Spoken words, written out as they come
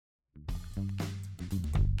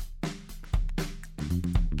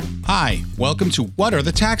Hi, welcome to What Are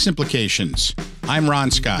the Tax Implications? I'm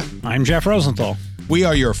Ron Scott. I'm Jeff Rosenthal. We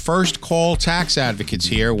are your first call tax advocates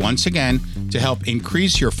here once again to help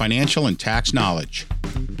increase your financial and tax knowledge.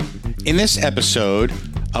 In this episode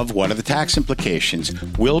of What Are the Tax Implications,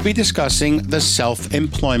 we'll be discussing the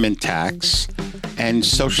self-employment tax and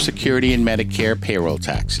Social Security and Medicare payroll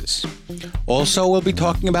taxes. Also, we'll be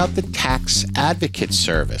talking about the Tax Advocate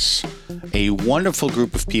Service, a wonderful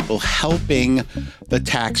group of people helping the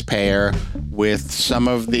taxpayer with some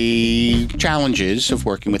of the challenges of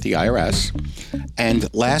working with the IRS.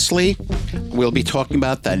 And lastly, we'll be talking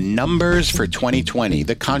about the numbers for 2020,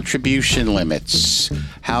 the contribution limits,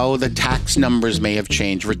 how the tax numbers may have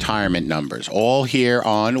changed, retirement numbers, all here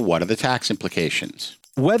on What Are the Tax Implications?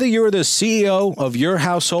 Whether you're the CEO of your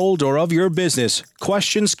household or of your business,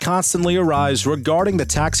 questions constantly arise regarding the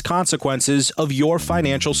tax consequences of your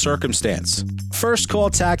financial circumstance. First Call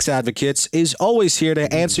Tax Advocates is always here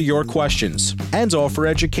to answer your questions and offer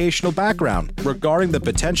educational background regarding the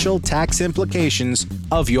potential tax implications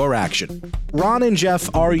of your action. Ron and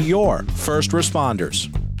Jeff are your first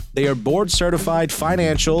responders. They are board-certified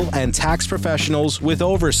financial and tax professionals with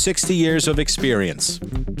over 60 years of experience.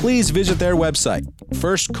 Please visit their website,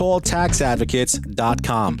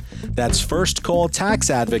 firstcalltaxadvocates.com. That's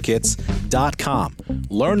firstcalltaxadvocates.com.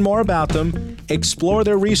 Learn more about them, explore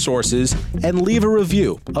their resources, and leave a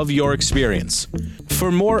review of your experience.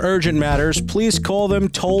 For more urgent matters, please call them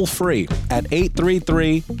toll-free at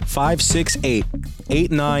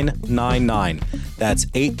 833-568-8999. That's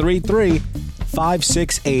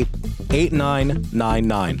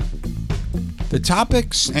 833-568-8999. The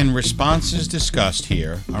topics and responses discussed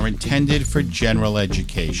here are intended for general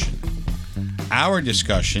education. Our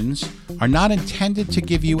discussions are not intended to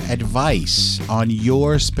give you advice on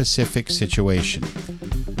your specific situation.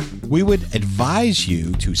 We would advise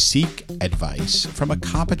you to seek advice from a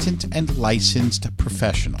competent and licensed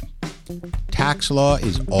professional. Tax law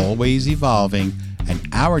is always evolving, and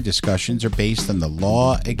our discussions are based on the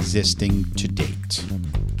law existing to date.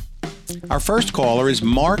 Our first caller is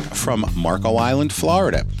Mark from Marco Island,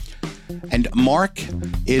 Florida. And Mark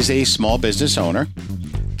is a small business owner,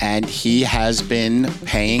 and he has been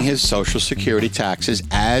paying his Social Security taxes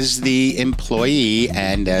as the employee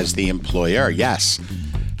and as the employer. Yes,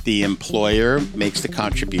 the employer makes the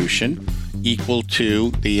contribution equal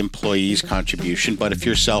to the employee's contribution. But if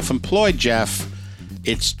you're self-employed, Jeff,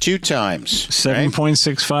 it's 2 times.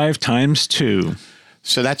 7.65 times 2.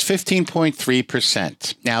 So that's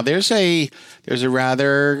 15.3%. Now there's a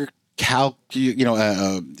rather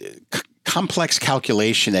complex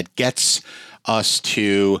calculation that gets us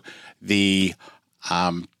to the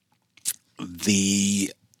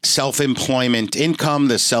self-employment income,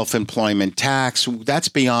 the self-employment tax. That's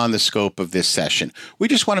beyond the scope of this session. We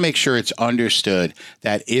just want to make sure it's understood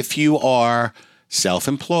that if you are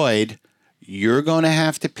self-employed, you're going to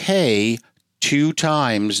have to pay 2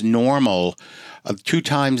 times normal, 2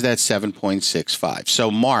 times that 7.65. So,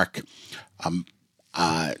 Mark,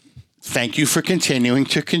 thank you for continuing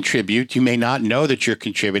to contribute. You may not know that you're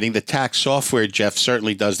contributing. The tax software, Jeff,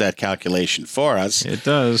 certainly does that calculation for us. It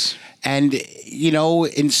does. And,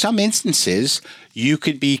 in some instances, you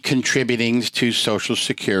could be contributing to Social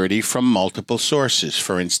Security from multiple sources.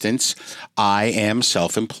 For instance, I am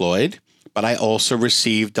self-employed, but I also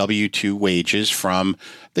receive W-2 wages from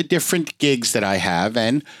the different gigs that I have.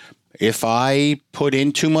 And if I put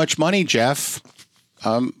in too much money, Jeff,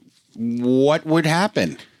 what would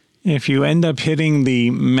happen? If you end up hitting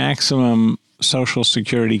the maximum Social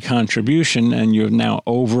Security contribution and you're now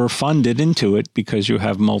overfunded into it because you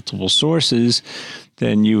have multiple sources,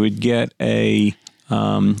 then you would get a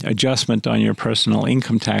adjustment on your personal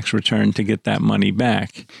income tax return to get that money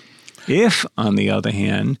back. If, on the other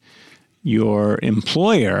hand, your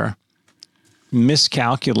employer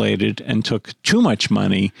miscalculated and took too much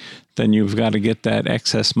money, then you've got to get that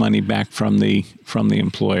excess money back from the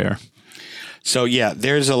employer. So, yeah,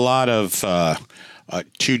 there's a lot of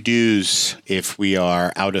to-dos if we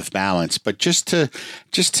are out of balance. But just to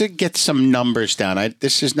get some numbers down,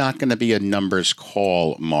 this is not going to be a numbers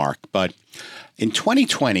call, Mark, but in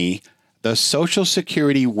 2020, the Social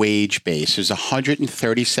Security wage base is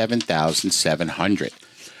 $137,700.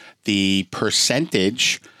 The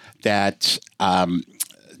percentage that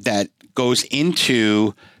goes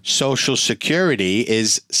into Social Security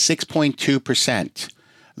is 6.2%.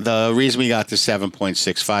 The reason we got to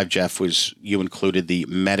 7.65, Jeff, was you included the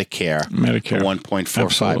Medicare 1.45.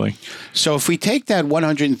 Absolutely. So if we take that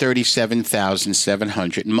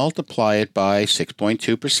 137,700 and multiply it by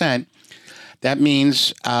 6.2%, That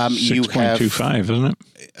means you have 6.25, isn't it?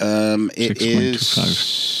 It is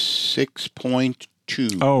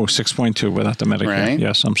 6.2. Oh, 6.2 without the Medicare. Right.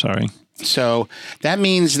 Yes, I'm sorry. So that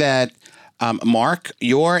means that Mark,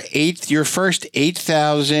 your first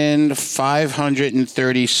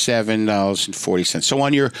 $8,537.40. So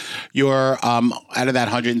on your out of that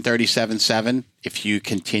 137.7, if you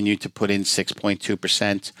continue to put in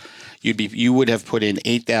 6.2%, you would have put in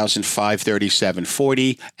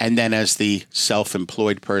 8,537.40, and then as the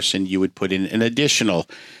self-employed person, you would put in an additional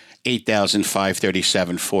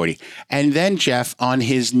 8,537.40. And then Jeff, on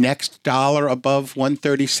his next dollar above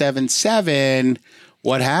 137.7,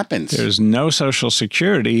 what happens? There's no Social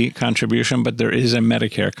Security contribution, but there is a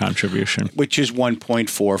Medicare contribution, which is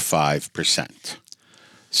 1.45%.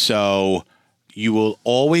 So you will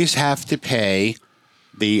always have to pay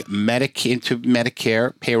the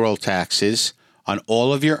Medicare payroll taxes on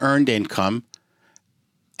all of your earned income.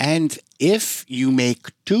 And if you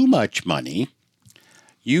make too much money,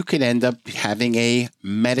 you could end up having a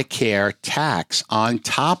Medicare tax on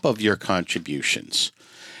top of your contributions.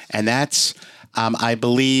 And that's, I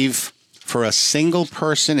believe, for a single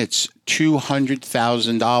person, it's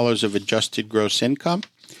 $200,000 of adjusted gross income.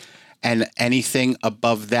 And anything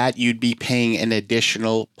above that, you'd be paying an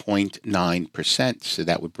additional 0.9%. So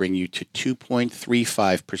that would bring you to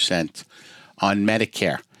 2.35% on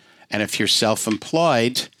Medicare. And if you're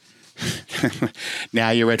self-employed, now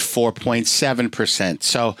you're at 4.7%.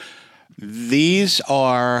 So these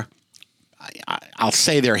are, I'll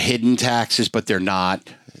say they're hidden taxes, but they're not.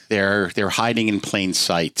 They're hiding in plain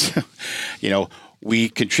sight. We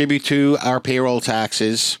contribute to our payroll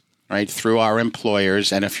taxes, right, through our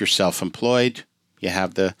employers. And if you're self-employed, you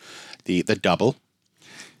have the double,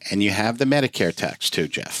 and you have the Medicare tax too,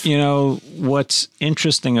 Jeff. What's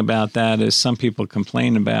interesting about that is some people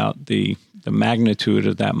complain about the magnitude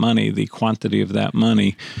of that money, the quantity of that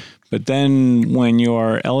money. But then when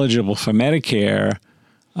you're eligible for Medicare,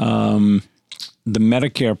 the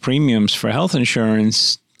Medicare premiums for health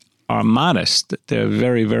insurance are modest. They're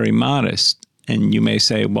very, very modest. And you may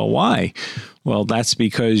say, well, why? Well, that's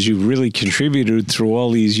because you really contributed through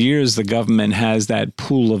all these years. The government has that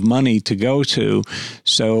pool of money to go to.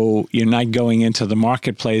 So you're not going into the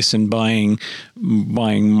marketplace and buying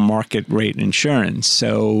market rate insurance.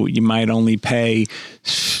 So you might only pay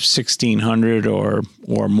 $1,600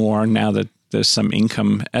 or more now that there's some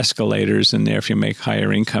income escalators in there. If you make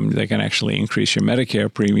higher income, they can actually increase your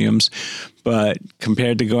Medicare premiums. But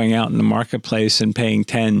compared to going out in the marketplace and paying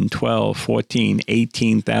 $10,000, $12,000,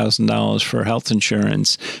 $14,000, $18,000 for health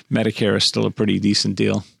insurance, Medicare is still a pretty decent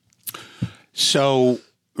deal. So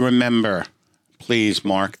remember, please,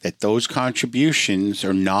 Mark, that those contributions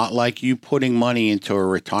are not like you putting money into a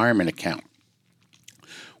retirement account.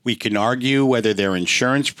 We can argue whether they're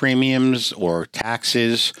insurance premiums or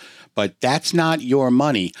taxes, but that's not your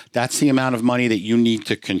money. That's the amount of money that you need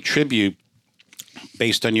to contribute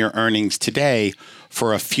based on your earnings today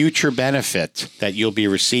for a future benefit that you'll be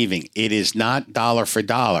receiving. It is not dollar for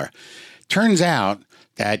dollar. Turns out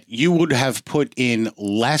that you would have put in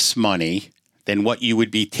less money than what you would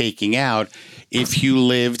be taking out if you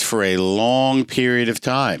lived for a long period of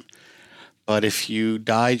time. But if you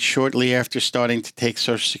died shortly after starting to take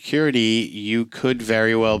Social Security, you could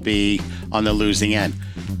very well be on the losing end.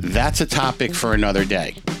 That's a topic for another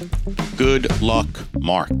day. Good luck,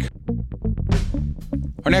 Mark.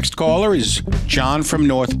 Our next caller is John from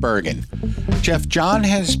North Bergen. Jeff, John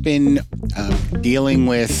has been dealing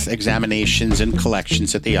with examinations and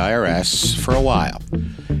collections at the IRS for a while.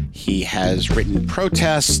 He has written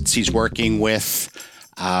protests. He's working with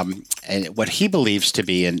what he believes to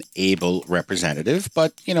be an able representative,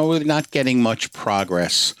 but, we're not getting much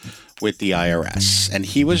progress with the IRS. And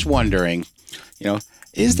he was wondering,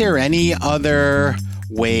 is there any other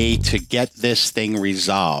way to get this thing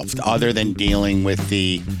resolved other than dealing with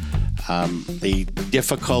the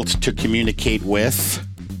difficult to communicate with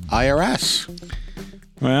IRS?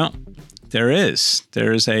 Well, there is.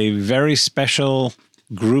 There is a very special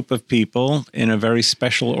group of people in a very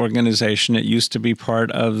special organization. It used to be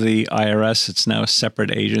part of the IRS. It's now a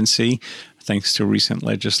separate agency, thanks to recent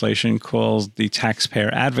legislation called the Taxpayer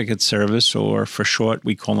Advocate Service, or for short,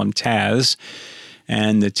 we call them TAS.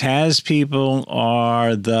 And the TAS people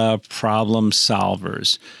are the problem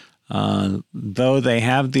solvers. Though they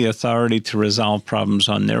have the authority to resolve problems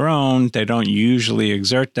on their own, they don't usually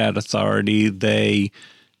exert that authority. They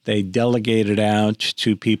delegate it out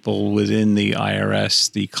to people within the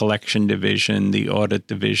IRS, the collection division, the audit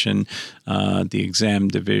division, the exam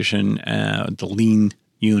division, the lien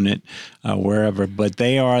unit, wherever. But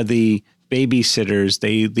they are the babysitters,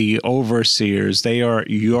 the overseers. They are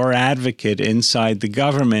your advocate inside the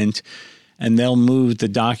government, and they'll move the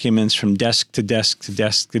documents from desk to desk to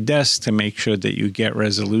desk to desk to make sure that you get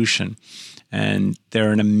resolution. And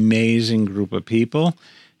they're an amazing group of people,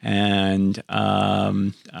 and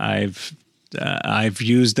I've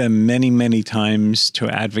used them many times to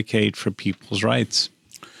advocate for people's rights.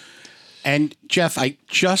 And Jeff, I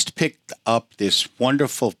just picked up this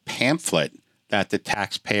wonderful pamphlet that the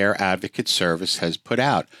Taxpayer Advocate Service has put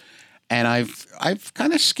out. And I've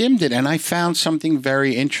kind of skimmed it, and I found something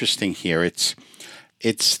very interesting here.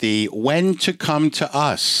 It's the when to come to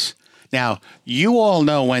us. Now, you all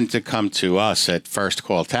know when to come to us at First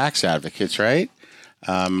Call Tax Advocates, right?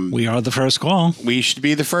 We are the first call. We should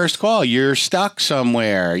be the first call. You're stuck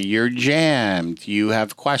somewhere. You're jammed. You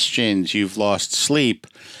have questions. You've lost sleep.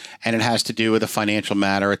 And it has to do with a financial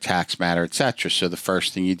matter, a tax matter, etc. So the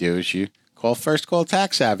first thing you do is you call First Call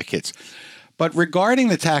Tax Advocates. But regarding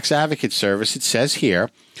the Tax Advocate Service, it says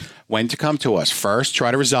here, when to come to us. First,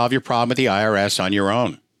 try to resolve your problem with the IRS on your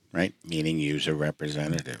own, right? Meaning use a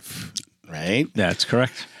representative, right? That's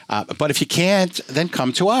correct. But if you can't, then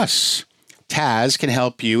come to us. Taz can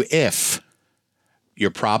help you if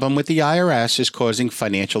your problem with the IRS is causing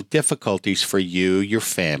financial difficulties for you, your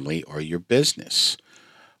family, or your business.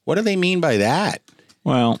 What do they mean by that?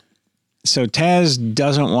 Well, so Taz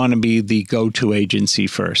doesn't want to be the go-to agency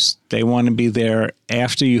first. They want to be there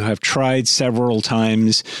after you have tried several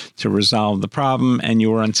times to resolve the problem and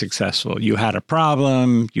you were unsuccessful. You had a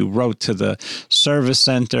problem, you wrote to the service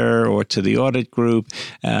center or to the audit group,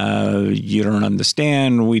 you don't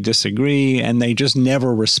understand, we disagree, and they just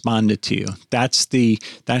never responded to you. That's the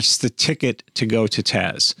ticket to go to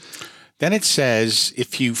Taz. Then it says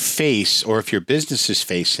if you face or if your business is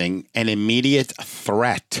facing an immediate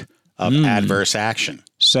threat of adverse action.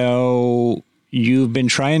 So you've been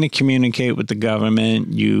trying to communicate with the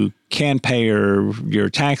government. You can't pay your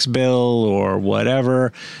tax bill or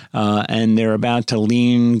whatever, and they're about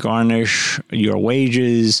to garnish your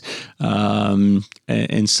wages,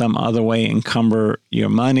 in some other way encumber your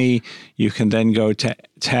money. You can then go to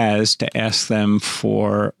Taz to ask them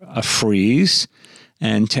for a freeze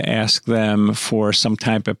and to ask them for some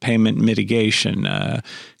type of payment mitigation,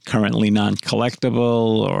 currently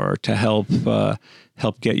non-collectible, or to help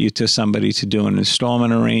get you to somebody to do an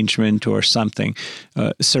installment arrangement or something.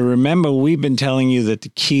 So remember, we've been telling you that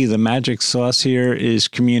the magic sauce here is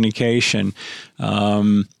communication.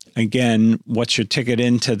 Again, what's your ticket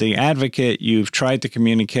into the advocate? You've tried to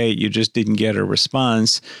communicate, you just didn't get a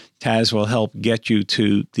response. Taz will help get you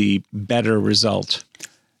to the better result.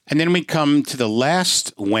 And then we come to the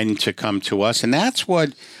last when to come to us, and that's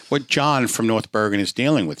what John from North Bergen is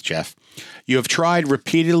dealing with, Jeff. You have tried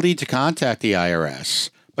repeatedly to contact the IRS,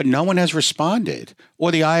 but no one has responded,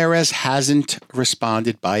 or the IRS hasn't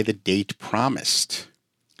responded by the date promised.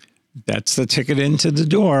 That's the ticket into the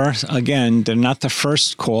door. Again, they're not the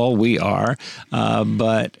first call. We are.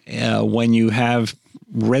 But when you have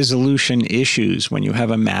resolution issues, when you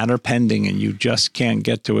have a matter pending and you just can't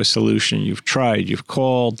get to a solution, you've tried, you've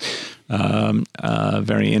called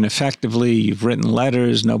very ineffectively, you've written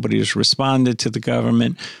letters, nobody has responded to the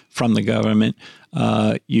government, from the government,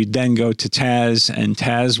 you then go to Taz, and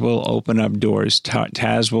Taz will open up doors.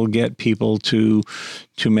 Taz will get people to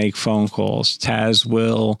make phone calls. Taz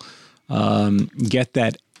will get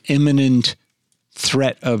that imminent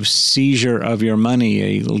threat of seizure of your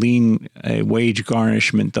money, a wage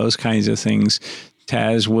garnishment, those kinds of things.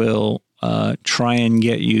 Taz will try and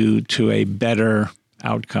get you to a better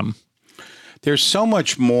outcome. There's so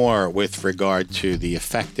much more with regard to the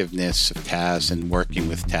effectiveness of Taz and working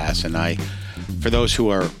with Taz. And for those who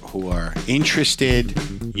are interested,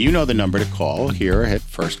 you know the number to call here at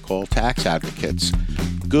First Call Tax Advocates.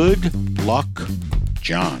 Good luck,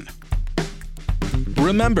 John.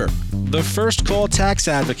 Remember, the First Call Tax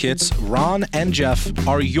Advocates, Ron and Jeff,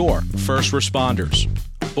 are your first responders.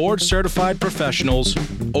 Board-certified professionals,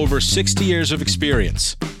 over 60 years of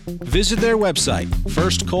experience. Visit their website,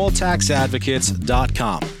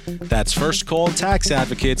 firstcalltaxadvocates.com. That's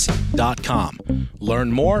firstcalltaxadvocates.com.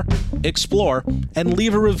 Learn more, explore, and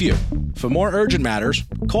leave a review. For more urgent matters,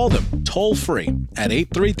 call them toll-free at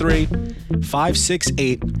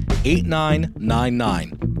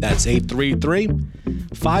 833-568-8999. That's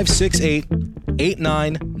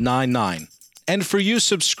 833-568-8999. And for you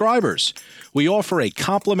subscribers, we offer a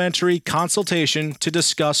complimentary consultation to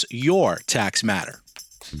discuss your tax matter.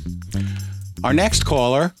 Our next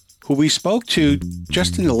caller, who we spoke to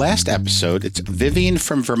just in the last episode, it's Vivian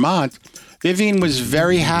from Vermont. Vivian was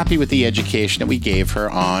very happy with the education that we gave her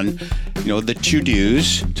on, the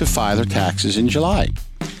to-dos to file her taxes in July.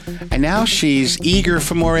 And now she's eager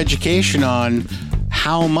for more education on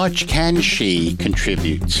how much can she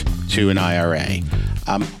contribute to an IRA.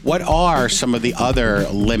 What are some of the other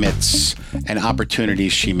limits and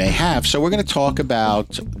opportunities she may have? So we're going to talk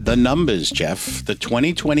about the numbers, Jeff, the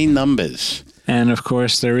 2020 numbers. And of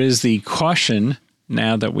course, there is the caution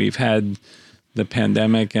now that we've had the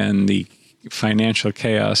pandemic and the financial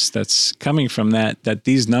chaos that's coming from that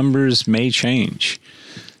these numbers may change.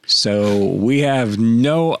 So we have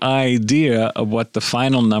no idea of what the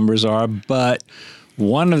final numbers are, but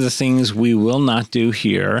one of the things we will not do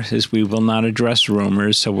here is we will not address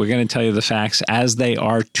rumors. So we're going to tell you the facts as they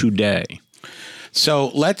are today. So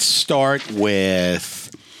let's start with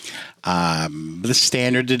the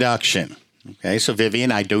standard deduction. Okay, so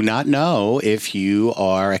Vivian, I do not know if you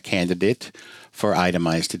are a candidate for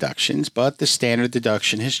itemized deductions, but the standard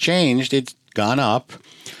deduction has changed. It's gone up.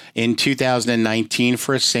 In 2019,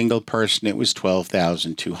 for a single person, it was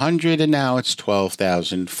 $12,200, and now it's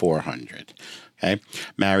 $12,400. Okay,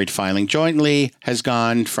 married filing jointly has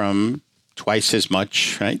gone from twice as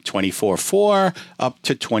much, right, $24,400 up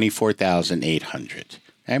to $24,800.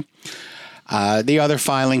 Okay, the other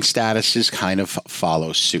filing statuses kind of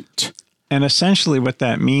follow suit. And essentially what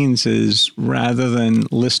that means is rather than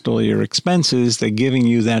list all your expenses, they're giving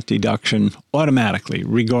you that deduction automatically,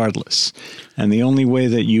 regardless. And the only way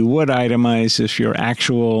that you would itemize if your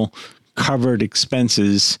actual covered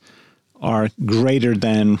expenses are greater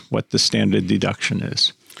than what the standard deduction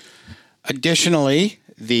is. Additionally,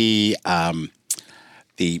 the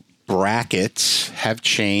brackets have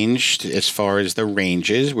changed as far as the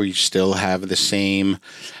ranges. We still have the same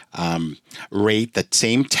rate, the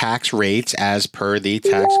same tax rates as per the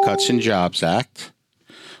Tax Cuts and Jobs Act.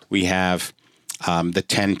 We have the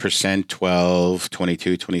 10%, 12,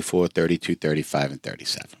 22, 24, 32, 35, and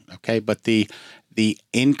 37. Okay, but the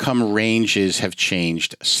income ranges have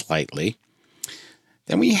changed slightly.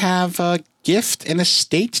 Then we have gift and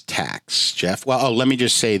estate tax, Jeff. Well, let me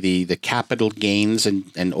just say the capital gains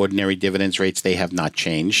and ordinary dividends rates, they have not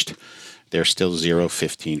changed. They're still 0,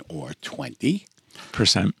 15, or 20%.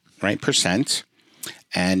 Right, percent.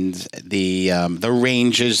 And the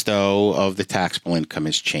ranges, though, of the taxable income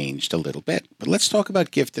has changed a little bit. But let's talk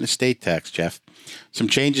about gift and estate tax, Jeff. Some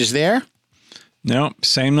changes there? No,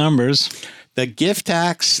 same numbers. The gift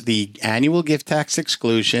tax, the annual gift tax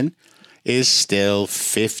exclusion is still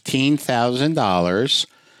 $15,000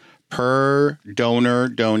 per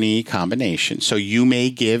donor-donee combination. So you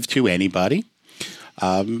may give to anybody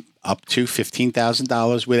up to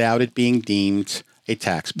 $15,000 without it being deemed a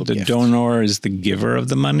taxable gift. The donor is the giver of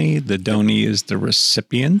the money. The donee is the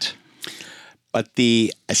recipient. But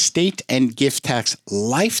the estate and gift tax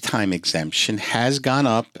lifetime exemption has gone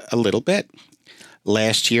up a little bit.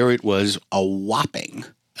 Last year, it was a whopping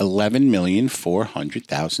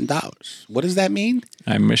 $11,400,000. What does that mean?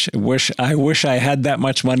 I wish I had that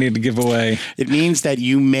much money to give away. It means that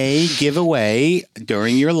you may give away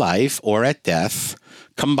during your life or at death,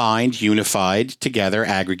 combined, unified, together,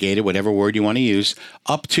 aggregated, whatever word you want to use,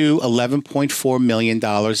 up to $11.4 million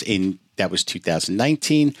that was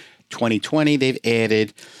 2019. 2020, they've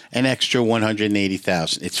added an extra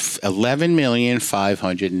 $180,000. It's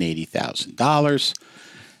 $11,580,000.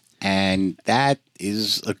 And that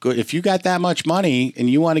is a good, if you got that much money and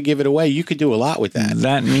you want to give it away, you could do a lot with that.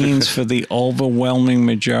 That means for the overwhelming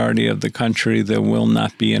majority of the country, there will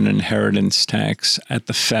not be an inheritance tax at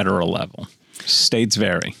the federal level. States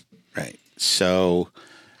vary. Right. So,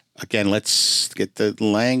 again, let's get the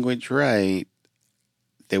language right.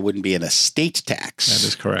 There wouldn't be an estate tax. That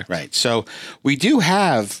is correct. Right. So we do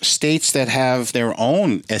have states that have their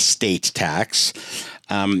own estate tax.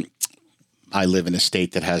 I live in a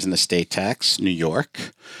state that has an estate tax, New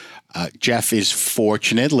York. Jeff is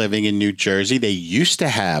fortunate living in New Jersey. They used to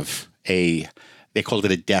have they called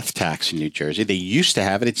it a death tax in New Jersey. They used to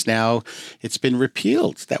have it. It's been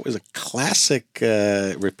repealed. That was a classic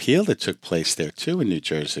repeal that took place there too in New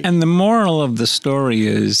Jersey. And the moral of the story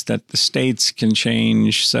is that the states can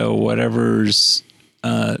change. So whatever's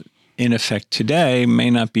in effect today may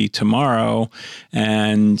not be tomorrow.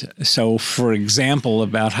 And so, for example,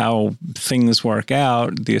 about how things work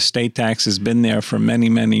out, the estate tax has been there for many,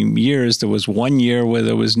 many years. There was 1 year where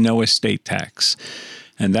there was no estate tax.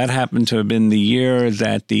 And that happened to have been the year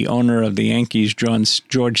that the owner of the Yankees, George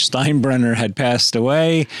Steinbrenner, had passed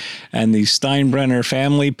away, and the Steinbrenner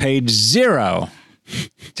family paid zero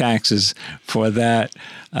taxes for that.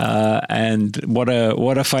 And what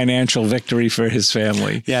a financial victory for his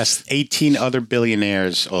family. Yes, 18 other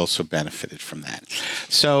billionaires also benefited from that.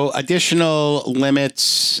 So additional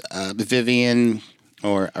limits, Vivian,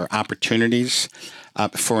 or opportunities.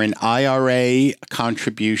 For an IRA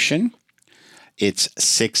contribution, it's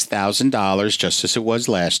 $6,000, just as it was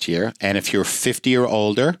last year. And if you're 50 or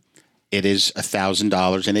older, it is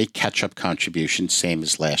 $1,000 in a catch-up contribution, same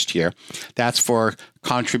as last year. That's for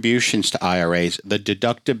contributions to IRAs. The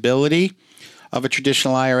deductibility of a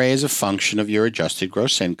traditional IRA is a function of your adjusted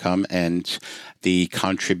gross income, and the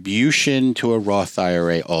contribution to a Roth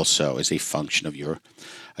IRA also is a function of your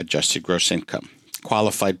adjusted gross income.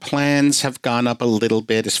 Qualified plans have gone up a little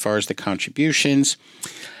bit as far as the contributions.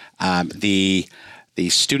 The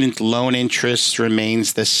student loan interest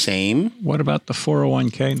remains the same. What about the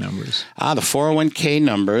 401k numbers? The 401k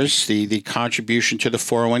numbers, the contribution to the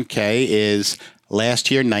 401k is last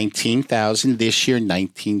year $19,000, this year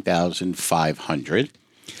 $19,500.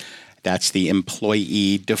 That's the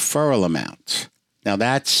employee deferral amount. Now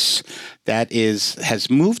that has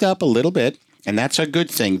moved up a little bit, and that's a good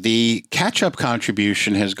thing. The catch-up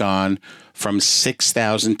contribution has gone from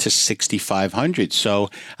 $6,000 to $6,500.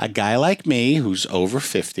 So a guy like me who's over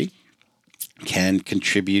 50 can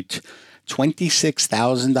contribute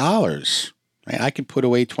 $26,000. Right? I could put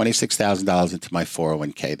away $26,000 into my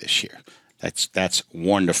 401k this year. That's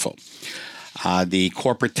wonderful. The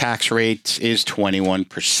corporate tax rate is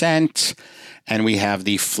 21%, and we have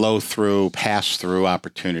the flow-through, pass-through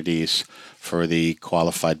opportunities for the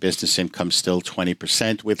qualified business income, still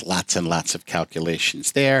 20%, with lots and lots of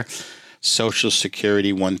calculations there. Social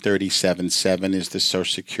Security, 137.7 is the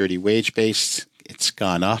Social Security wage base. It's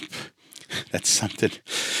gone up. That's something.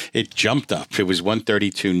 It jumped up. It was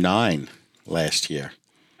 132.9 last year.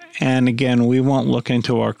 And again, we won't look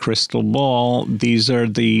into our crystal ball. These are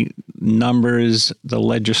the numbers, the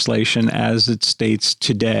legislation as it states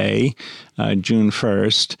today, June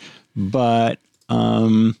 1st. But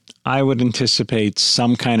I would anticipate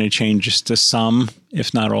some kind of changes to some,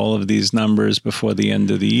 if not all of these numbers before the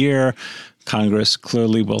end of the year. Congress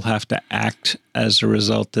clearly will have to act as a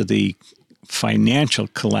result of the financial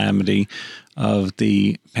calamity of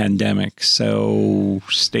the pandemic. So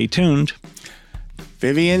stay tuned.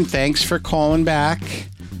 Vivian, thanks for calling back.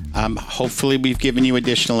 Hopefully we've given you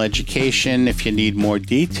additional education. If you need more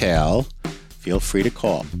detail, feel free to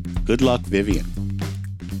call. Good luck, Vivian.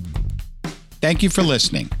 Thank you for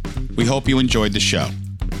listening. We hope you enjoyed the show.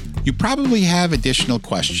 You probably have additional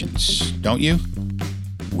questions, don't you?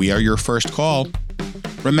 We are your first call.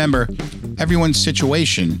 Remember, everyone's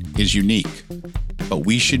situation is unique, but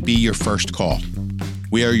we should be your first call.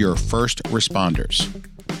 We are your first responders.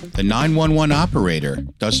 The 911 operator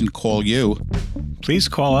doesn't call you. Please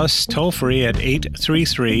call us toll-free at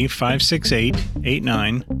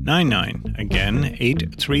 833-568-8999. Again,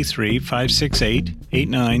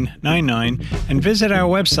 833-568-8999. And visit our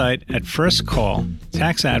website at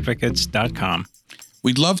firstcalltaxadvocates.com.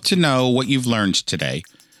 We'd love to know what you've learned today,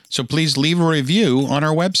 so please leave a review on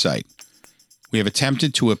our website. We have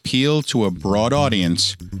attempted to appeal to a broad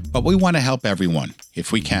audience, but we want to help everyone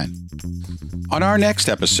if we can. On our next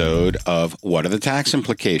episode of What Are the Tax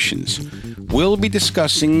Implications, we'll be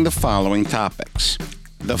discussing the following topics.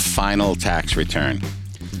 The final tax return.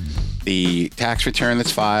 The tax return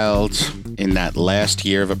that's filed in that last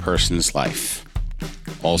year of a person's life.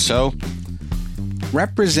 Also,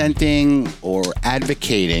 representing or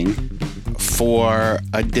advocating for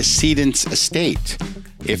a decedent's estate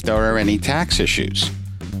if there are any tax issues.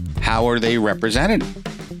 How are they represented?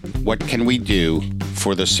 What can we do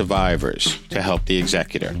for the survivors to help the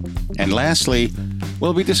executor? And lastly,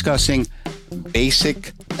 we'll be discussing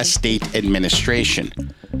basic estate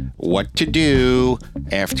administration. What to do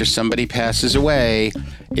after somebody passes away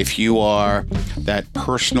if you are that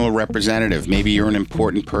personal representative. Maybe you're an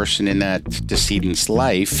important person in that decedent's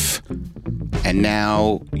life, and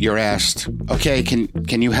now you're asked, okay,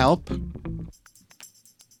 can you help?